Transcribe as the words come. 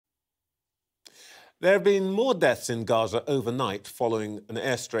There have been more deaths in Gaza overnight following an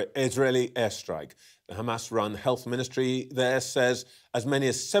Israeli airstrike. The Hamas-run health ministry there says as many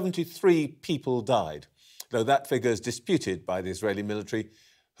as 73 people died, though that figure is disputed by the Israeli military,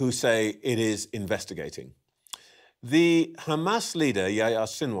 who say it is investigating. The Hamas leader, Yahya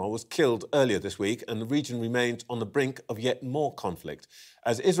Sinwar, was killed earlier this week, and the region remains on the brink of yet more conflict,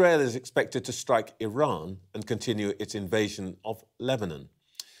 as Israel is expected to strike Iran and continue its invasion of Lebanon.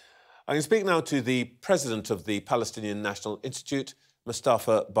 I can speak now to the president of the Palestinian National Institute,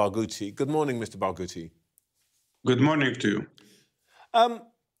 Mustafa Barghouti. Good morning, Mr. Barghouti. Good morning to you.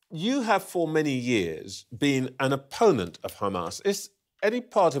 You have for many years been an opponent of Hamas. Is any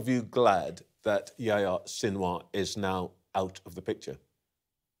part of you glad that Yahya Sinwar is now out of the picture?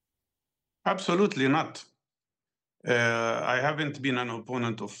 Absolutely not. I haven't been an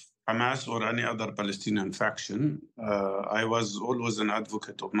opponent of Hamas or any other Palestinian faction. I was always an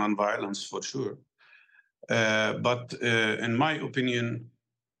advocate of nonviolence, for sure. But in my opinion,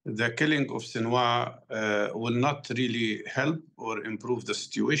 the killing of Sinwar will not really help or improve the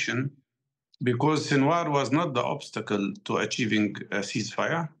situation, because Sinwar was not the obstacle to achieving a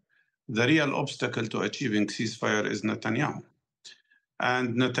ceasefire. The real obstacle to achieving ceasefire is Netanyahu.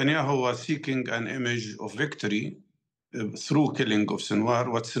 And Netanyahu was seeking an image of victory through killing of Sinwar.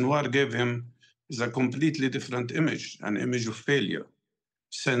 What Sinwar gave him is a completely different image, an image of failure,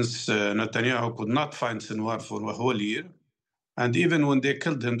 since Netanyahu could not find Sinwar for a whole year. And even when they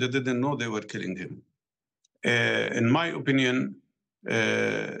killed him, they didn't know they were killing him. In my opinion,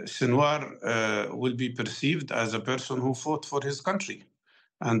 Sinwar will be perceived as a person who fought for his country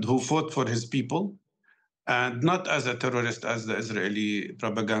and who fought for his people, and not as a terrorist, as the Israeli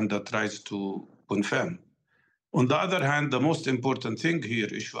propaganda tries to confirm. On the other hand, the most important thing here,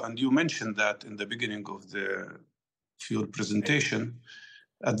 and you mentioned that in the beginning of your presentation,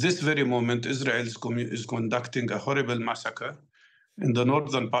 at this very moment, Israel is conducting a horrible massacre in the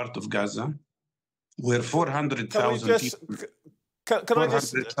northern part of Gaza, where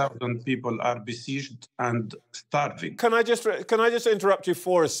 400,000 people are besieged and starving. Can I just interrupt you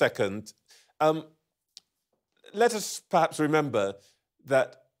for a second? Let us perhaps remember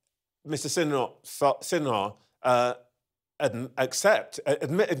that Mr. Sinwar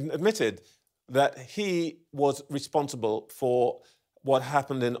admitted that he was responsible for what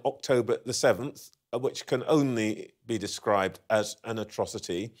happened in October the 7th, which can only be described as an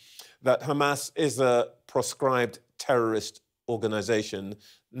atrocity, that Hamas is a proscribed terrorist organization,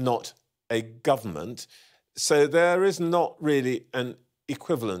 not a government. So there is not really an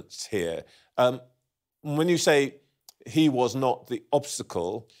equivalence here. When you say he was not the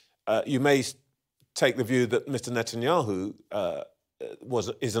obstacle, you may take the view that Mr. Netanyahu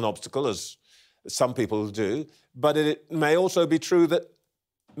is an obstacle, as some people do, but it may also be true that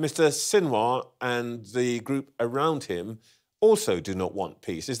Mr. Sinwar and the group around him also do not want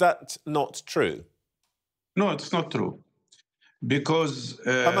peace. Is that not true? No, it's not true. Because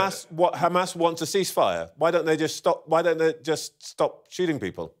Hamas wants a ceasefire. Why don't they just stop? Why don't they just stop shooting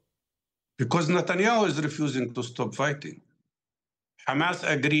people? Because Netanyahu is refusing to stop fighting. Hamas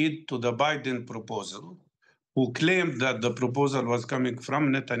agreed to the Biden proposal, who claimed that the proposal was coming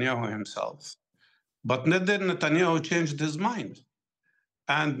from Netanyahu himself. But then Netanyahu changed his mind.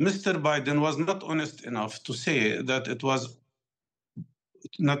 And Mr. Biden was not honest enough to say that it was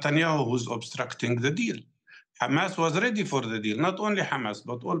Netanyahu who's obstructing the deal. Hamas was ready for the deal, not only Hamas,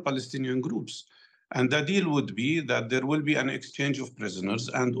 but all Palestinian groups. And the deal would be that there will be an exchange of prisoners,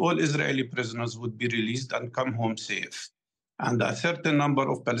 and all Israeli prisoners would be released and come home safe. And a certain number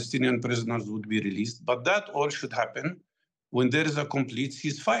of Palestinian prisoners would be released. But that all should happen when there is a complete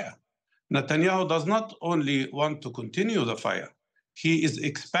ceasefire. Netanyahu does not only want to continue the fire, he is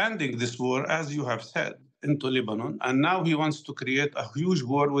expanding this war, as you have said, into Lebanon. And now he wants to create a huge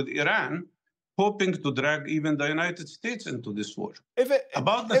war with Iran, hoping to drag even the United States into this war.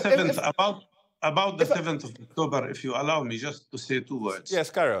 About the 7th of October, if you allow me just to say two words. Yes,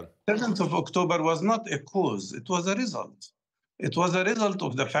 carry on. 7th of October was not a cause, it was a result. It was a result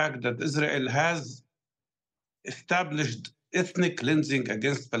of the fact that Israel has established ethnic cleansing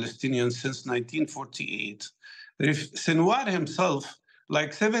against Palestinians since 1948. Sinwar himself,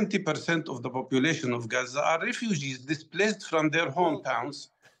 like 70% of the population of Gaza, are refugees displaced from their hometowns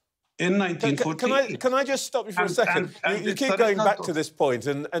in 1948. Can I just stop you for a second? You keep going back to this point,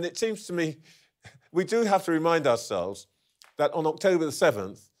 and it seems to me we do have to remind ourselves that on October the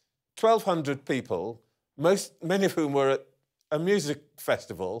 7th, 1,200 people, many of whom were at a music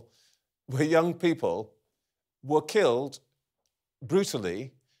festival, where young people were killed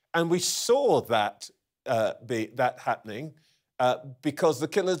brutally, and we saw that happening because the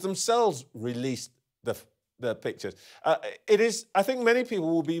killers themselves released the pictures. I think many people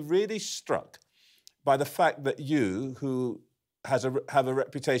will be really struck by the fact that you, who have a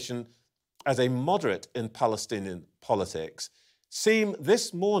reputation as a moderate in Palestinian politics, seem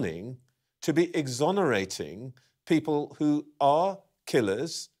this morning to be exonerating people who are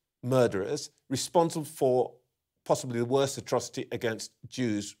killers, murderers, responsible for possibly the worst atrocity against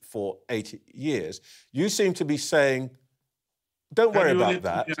Jews for 80 years. You seem to be saying, don't worry about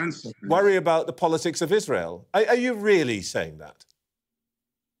that. Worry about the politics of Israel. Are you really saying that?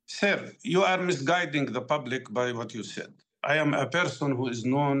 Sir, you are misguiding the public by what you said. I am a person who is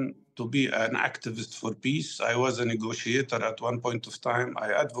known to be an activist for peace. I was a negotiator at one point of time.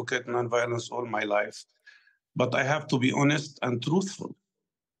 I advocate nonviolence all my life. But I have to be honest and truthful.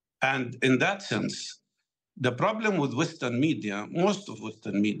 And in that sense, the problem with Western media, most of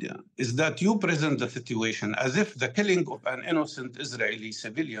Western media, is that you present the situation as if the killing of an innocent Israeli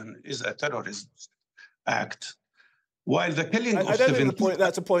civilian is a terrorist act, while the killing of 17...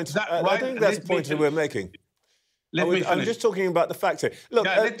 That's a point that we're making. I'm just talking about the facts here. Look,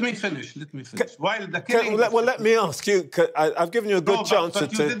 let me finish. While the killing... Well, let me ask you. I've given you a good chance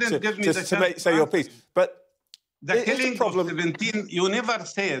to say your piece. But the killing of 17... You never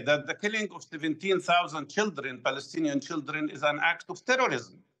say that the killing of 17,000 children, Palestinian children, is an act of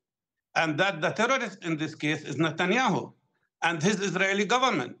terrorism. And that the terrorist in this case is Netanyahu and his Israeli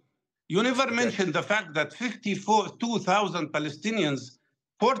government. You never mentioned the fact that 52,000 Palestinians,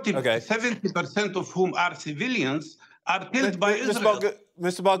 70% of whom are civilians, are killed by Israel.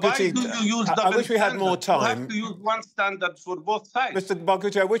 Mr. Barghouti, why do you use double I wish we had more time. You have to use one standard for both sides. Mr.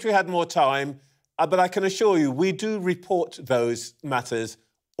 Barghouti, I wish we had more time, but I can assure you we do report those matters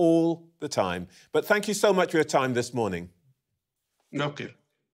all the time. But thank you so much for your time this morning. Okay.